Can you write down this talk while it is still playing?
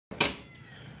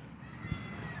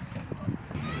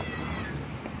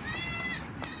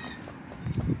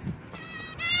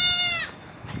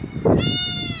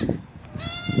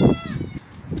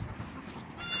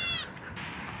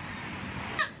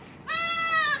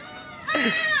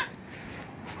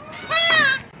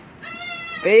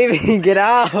Baby, get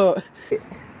out.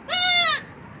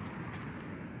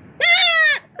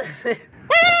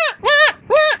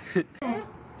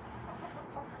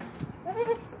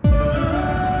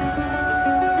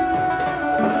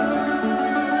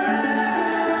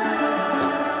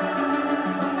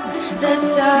 The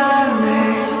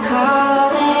summer's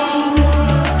calling.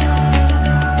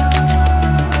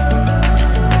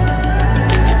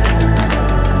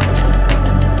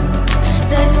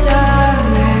 The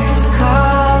summer's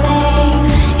calling.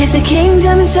 If the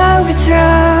kingdom is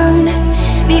overthrown,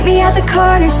 meet me at the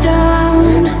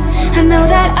cornerstone. I know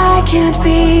that I can't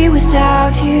be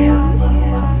without you.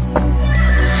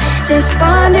 This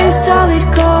bond is solid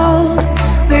gold.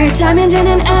 We're a diamond and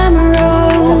an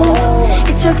emerald.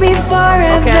 It took me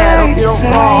forever to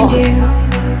find you.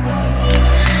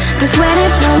 'Cause when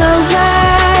it's all over,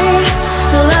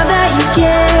 the love that you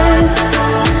give.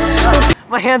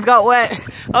 My hands got wet.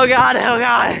 Oh god, oh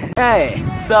god. Hey,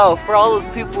 so for all those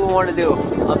people who want to do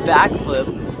a backflip,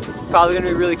 it's probably gonna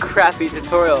be a really crappy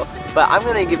tutorial, but I'm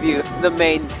gonna give you the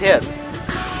main tips.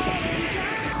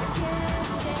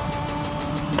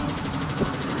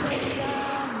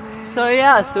 So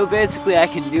yeah, so basically I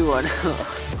can do one.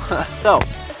 So,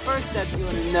 first step you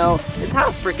want to know is how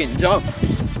to freaking jump.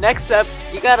 Next step,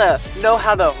 you gotta know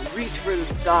how to reach for the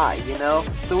sky, you know?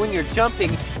 So when you're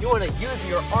jumping, you want to use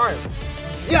your arms.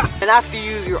 Yeah! And after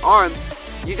you use your arms,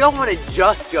 you don't want to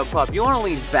just jump up. You want to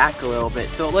lean back a little bit,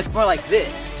 so it looks more like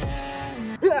this.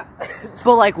 Yeah!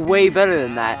 But like way better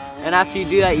than that. And after you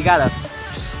do that, you gotta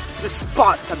just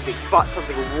spot something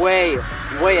way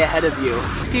ahead of you.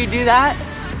 After you do that,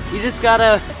 you just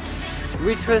gotta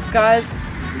reach for the skies,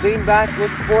 lean back,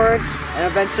 look forward, and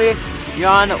eventually you're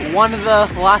on one of the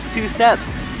last two steps.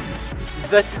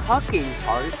 The tucking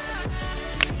part,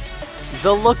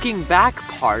 the looking back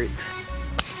part,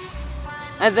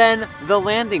 and then the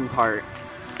landing part.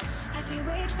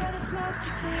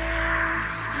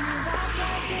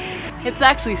 It's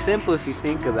actually simple if you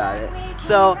think about it.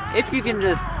 So if you can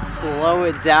just slow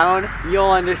it down,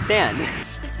 you'll understand.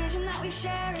 This vision that we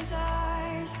share is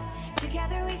ours.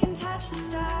 Together we can touch the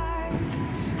stars.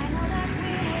 I know that we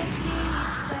will see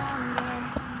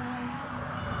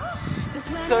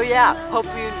someday. So yeah, hope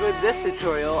you enjoyed this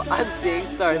tutorial. I'm seeing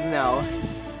stars now.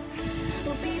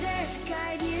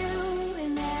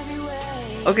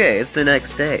 Okay, it's the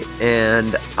next day,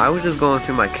 and I was just going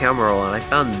through my camera roll and I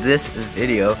found this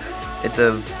video. It's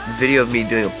a video of me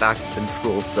doing a backflip in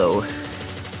school, so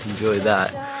enjoy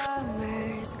that.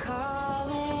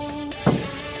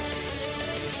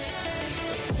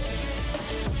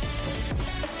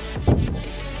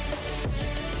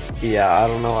 Yeah, I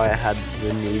don't know why I had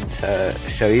the need to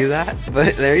show you that,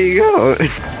 but there you go.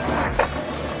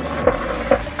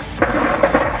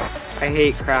 I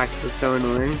hate cracks, it's so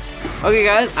annoying. Okay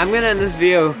guys, I'm gonna end this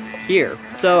video here.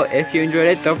 So if you enjoyed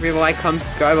it, don't forget to like, comment,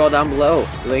 subscribe all down below.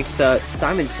 Link to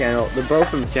Simon's channel, the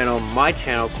Brofum's channel, my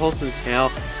channel, Colson's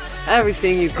channel.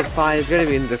 Everything you can find is gonna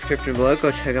be in the description below.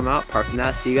 Go check them out. Apart from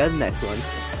that, see you guys in the next one.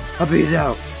 Peace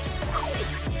out.